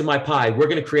a slice of my pie, we're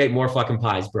going to create more fucking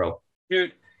pies, bro.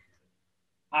 Dude,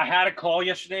 I had a call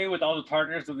yesterday with all the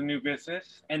partners of the new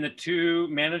business and the 2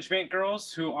 management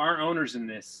girls who aren't owners in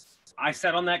this. I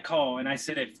sat on that call and I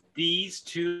said, if these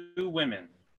 2 women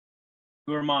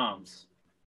who are moms,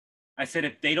 I said,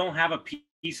 if they don't have a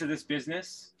piece of this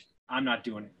business, I'm not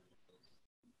doing it.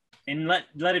 And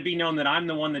let it be known that I'm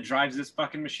the one that drives this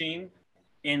fucking machine.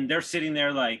 And they're sitting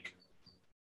there like,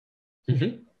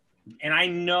 and I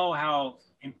know how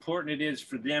important it is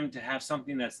for them to have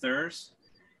something that's theirs.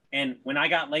 And when I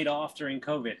got laid off during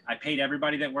COVID, I paid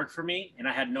everybody that worked for me and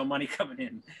I had no money coming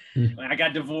in. When I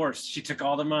got divorced, she took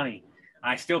all the money.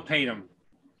 I still paid them.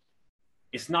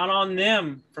 It's not on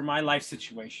them for my life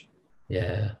situation.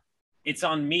 Yeah. It's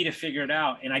on me to figure it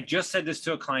out. And I just said this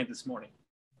to a client this morning.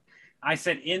 I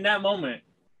said, in that moment,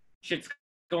 shit's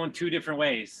going two different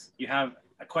ways. You have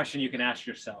a question you can ask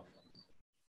yourself.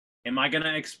 Am I going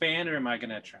to expand or am I going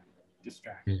to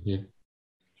distract? Mm-hmm.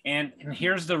 And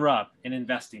here's the rub in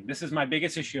investing. This is my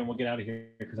biggest issue, and we'll get out of here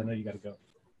because I know you got to go.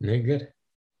 You're good.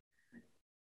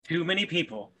 Too many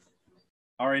people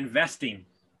are investing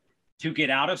to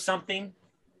get out of something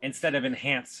instead of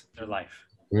enhance their life.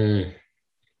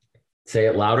 Say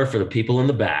it louder for the people in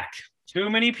the back. Too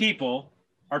many people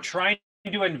are trying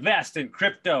to invest in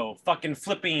crypto, fucking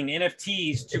flipping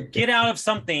NFTs to get out of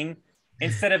something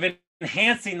instead of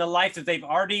enhancing the life that they've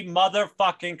already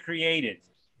motherfucking created.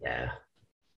 Yeah.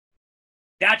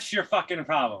 That's your fucking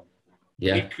problem.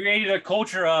 Yeah. We've created a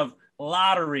culture of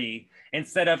lottery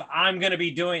instead of I'm going to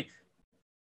be doing.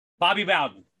 Bobby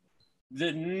Bowden,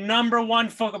 the number one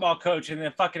football coach in the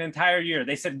fucking entire year.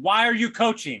 They said, why are you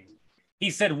coaching?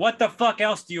 He said, what the fuck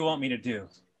else do you want me to do?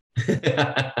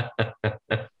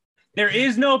 There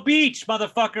is no beach,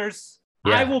 motherfuckers.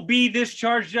 Yeah. I will be this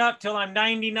charged up till I'm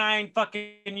 99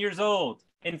 fucking years old,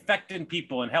 infecting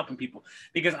people and helping people,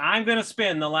 because I'm going to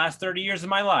spend the last 30 years of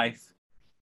my life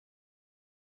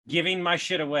giving my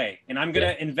shit away. And I'm going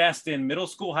to invest in middle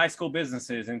school, high school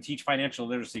businesses and teach financial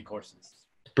literacy courses.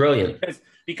 Brilliant.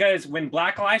 Because when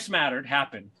Black Lives Matter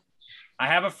happened, I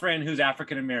have a friend who's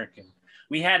African-American.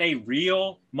 We had a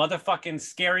real motherfucking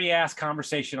scary ass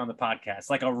conversation on the podcast.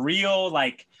 Like a real,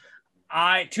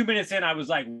 2 minutes in, I was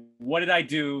like, what did I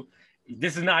do?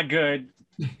 This is not good.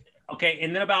 Okay.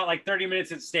 And then about 30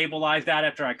 minutes, it stabilized that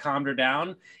after I calmed her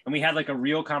down. And we had a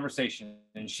real conversation.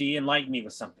 And she enlightened me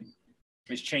with something.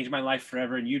 It's changed my life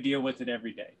forever. And you deal with it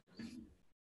every day.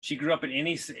 She grew up in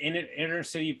inner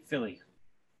city Philly.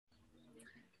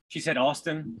 She said,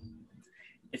 Austin,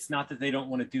 it's not that they don't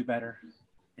want to do better.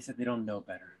 It's that they don't know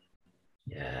better.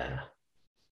 Yeah.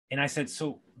 And I said,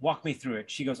 so walk me through it.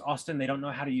 She goes, Austin, they don't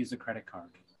know how to use a credit card.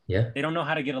 Yeah. They don't know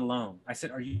how to get a loan. I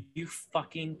said, are you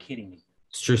fucking kidding me?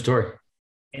 It's a true story.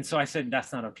 And so I said,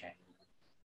 that's not okay.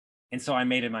 And so I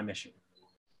made it my mission.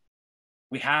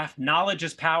 We have knowledge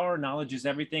is power. Knowledge is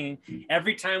everything.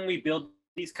 Every time we build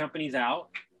these companies out,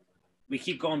 we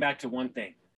keep going back to one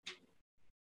thing.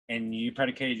 And you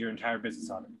predicated your entire business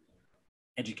on it.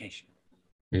 Education.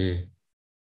 It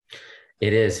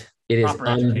is. It is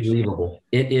unbelievable.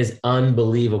 It is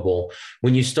unbelievable.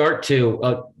 When you start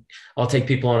to, I'll take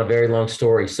people on a very long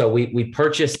story. So we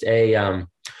purchased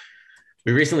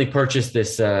we recently purchased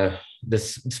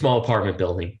this small apartment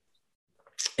building,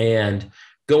 and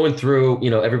going through,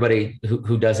 everybody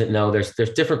who doesn't know, there's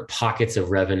different pockets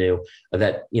of revenue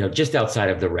that, just outside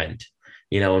of the rent,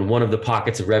 and one of the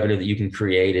pockets of revenue that you can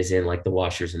create is in the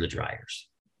washers and the dryers.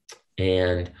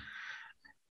 And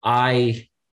I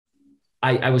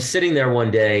was sitting there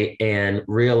one day and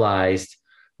realized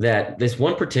that this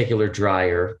one particular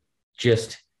dryer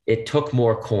it took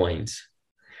more coins.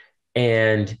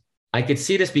 And I could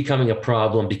see this becoming a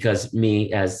problem because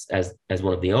me as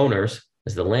one of the owners,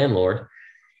 as the landlord,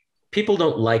 people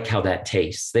don't like how that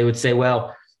tastes. They would say,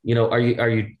 well, are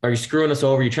you screwing us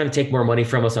over? You're trying to take more money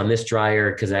from us on this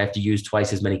dryer because I have to use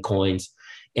twice as many coins.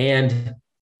 And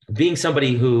being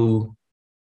somebody who,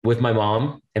 with my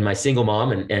mom and my single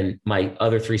mom and my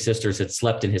other three sisters had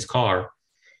slept in his car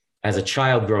as a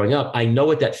child growing up, I know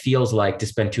what that feels like to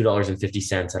spend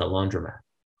 $2.50 at a laundromat.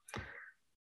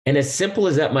 And as simple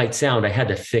as that might sound, I had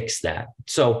to fix that.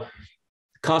 So it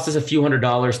cost us a few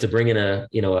 $100s to bring in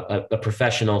a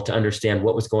professional to understand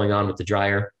what was going on with the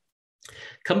dryer.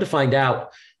 Come to find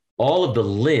out, all of the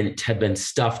lint had been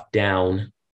stuffed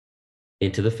down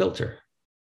into the filter.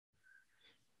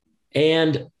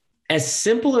 And as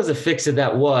simple as a fix of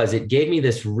that was, it gave me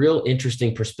this real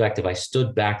interesting perspective. I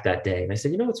stood back that day and I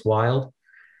said, what's wild?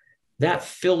 That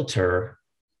filter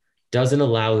doesn't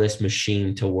allow this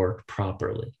machine to work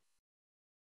properly.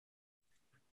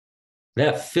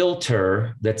 That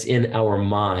filter that's in our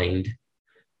mind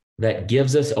that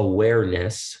gives us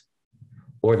awareness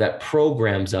or that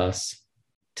programs us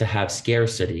to have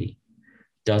scarcity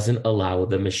doesn't allow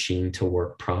the machine to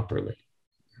work properly.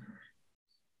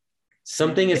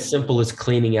 Something as simple as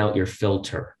cleaning out your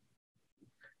filter,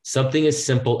 something as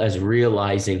simple as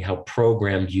realizing how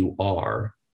programmed you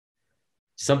are,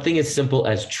 something as simple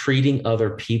as treating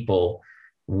other people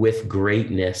with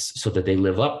greatness so that they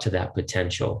live up to that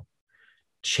potential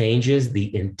changes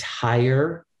the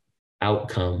entire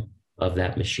outcome of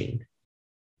that machine.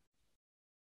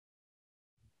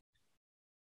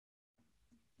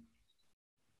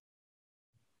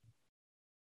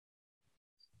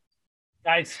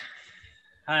 Guys,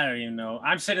 I don't even know.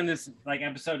 I'm sending this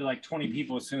episode to 20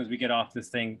 people as soon as we get off this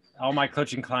thing. All my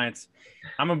coaching clients.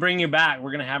 I'm gonna bring you back.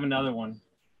 We're gonna have another one.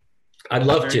 I'd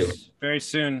love to. Very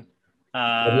soon.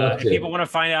 I'd love to. If people want to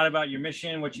find out about your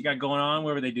mission, what you got going on,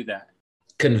 where would they do that?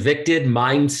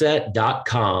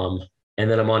 Convictedmindset.com. And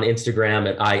then I'm on Instagram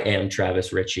at I am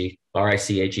Travis Richey,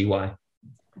 Richey.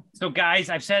 So guys,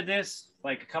 I've said this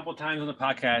a couple times on the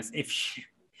podcast.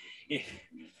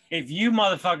 If you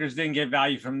motherfuckers didn't get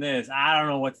value from this, I don't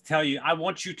know what to tell you. I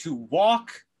want you to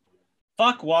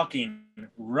fuck walking,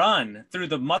 run through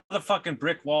the motherfucking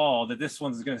brick wall that this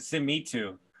one's going to send me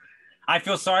to. I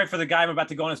feel sorry for the guy I'm about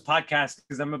to go on his podcast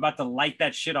because I'm about to light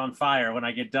that shit on fire when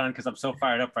I get done because I'm so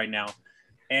fired up right now.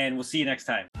 And we'll see you next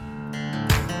time.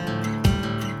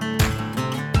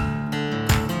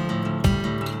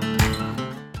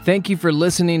 Thank you for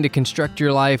listening to Construct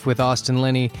Your Life with Austin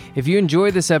Linney. If you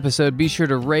enjoyed this episode, be sure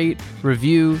to rate,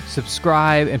 review,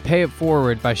 subscribe, and pay it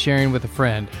forward by sharing with a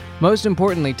friend. Most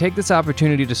importantly, take this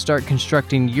opportunity to start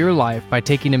constructing your life by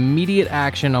taking immediate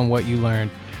action on what you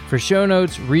learned. For show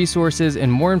notes, resources,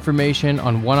 and more information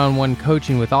on one-on-one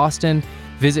coaching with Austin,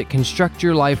 visit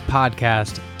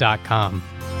constructyourlifepodcast.com.